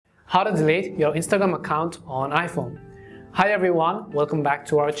How to delete your Instagram account on iPhone. Hi everyone, welcome back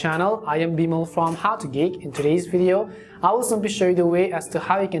to our channel. I am Bimal from How to Geek. In today's video, I will simply show you the way as to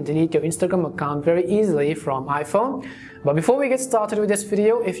how you can delete your Instagram account very easily from iPhone. But before we get started with this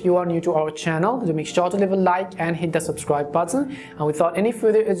video, if you are new to our channel, do make sure to leave a like and hit the subscribe button. And without any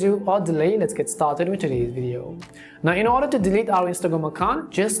further ado or delay, let's get started with today's video. Now, in order to delete our Instagram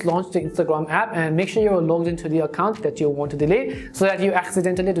account, just launch the Instagram app and make sure you're logged into the account that you want to delete so that you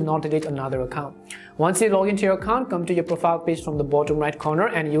accidentally do not delete another account. Once you log into your account, come to your profile page from the bottom right corner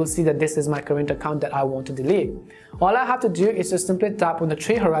and you'll see that this is my current account that I want to delete. All I have to do is just simply tap on the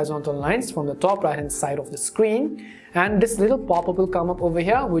three horizontal lines from the top right hand side of the screen, and this little pop-up will come up over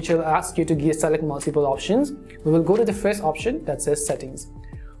here which will ask you to select multiple options. We will go to the first option that says settings.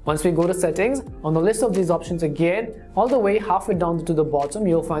 Once we go to settings, on the list of these options again, all the way halfway down to the bottom,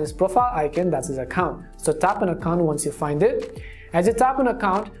 you'll find this profile icon that says account. So tap on account once you find it. As you tap on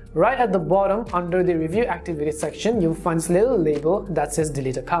account, right at the bottom under the review activity section, you'll find this little label that says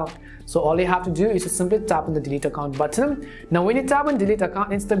delete account. So all you have to do is to simply tap on the delete account button. Now when you tap on delete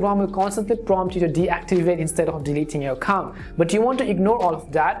account, Instagram will constantly prompt you to deactivate instead of deleting your account. But you want to ignore all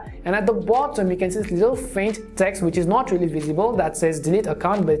of that, and at the bottom you can see this little faint text which is not really visible that says delete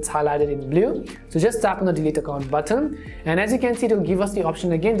account, but it's highlighted in blue. So just tap on the delete account button, and as you can see, it will give us the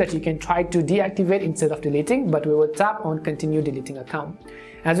option again that you can try to deactivate instead of deleting, but we will tap on continue deleting account.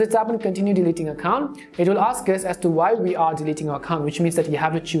 As we tap on continue deleting account, it will ask us as to why we are deleting our account, which means that you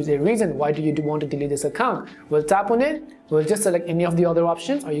have to choose a reason. Why do you want to delete this account? We'll tap on it. We'll just select any of the other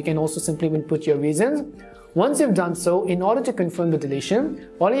options, or you can also simply input your reasons. Once you've done so, in order to confirm the deletion,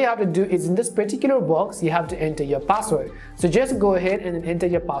 all you have to do is in this particular box, you have to enter your password. So just go ahead and enter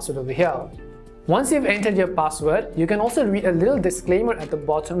your password over here. Once you've entered your password, you can also read a little disclaimer at the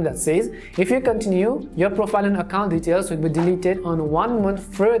bottom that says, if you continue, your profile and account details will be deleted on 1 month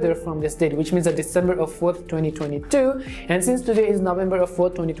further from this date, which means that December 4th, 2022. And since today is November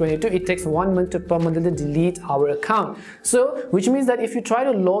 4th, 2022, it takes 1 month to permanently delete our account. So, which means that if you try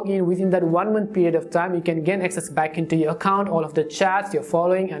to log in within that 1 month period of time, you can gain access back into your account, all of the chats, your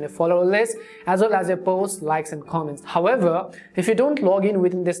following and your follower list, as well as your posts, likes and comments. However, if you don't log in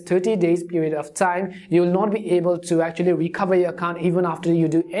within this 30 days period of time, you will not be able to actually recover your account even after you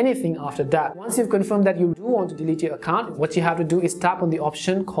do anything after that. Once you've confirmed that you do want to delete your account, what you have to do is tap on the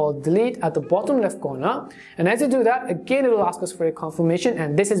option called delete at the bottom left corner, and as you do that, again it will ask us for a confirmation,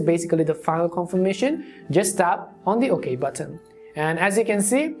 and this is basically the final confirmation. Just tap on the OK button. And as you can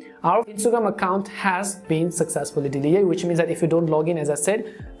see, our Instagram account has been successfully deleted, which means that if you don't log in, as I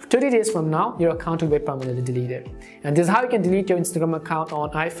said, 30 days from now, your account will be permanently deleted. And this is how you can delete your Instagram account on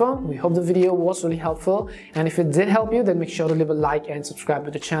iPhone. We hope the video was really helpful. And if it did help you, then make sure to leave a like and subscribe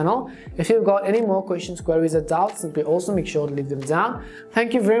to the channel. If you've got any more questions, queries or doubts, simply also make sure to leave them down.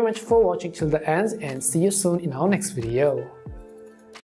 Thank you very much for watching till the end, and see you soon in our next video.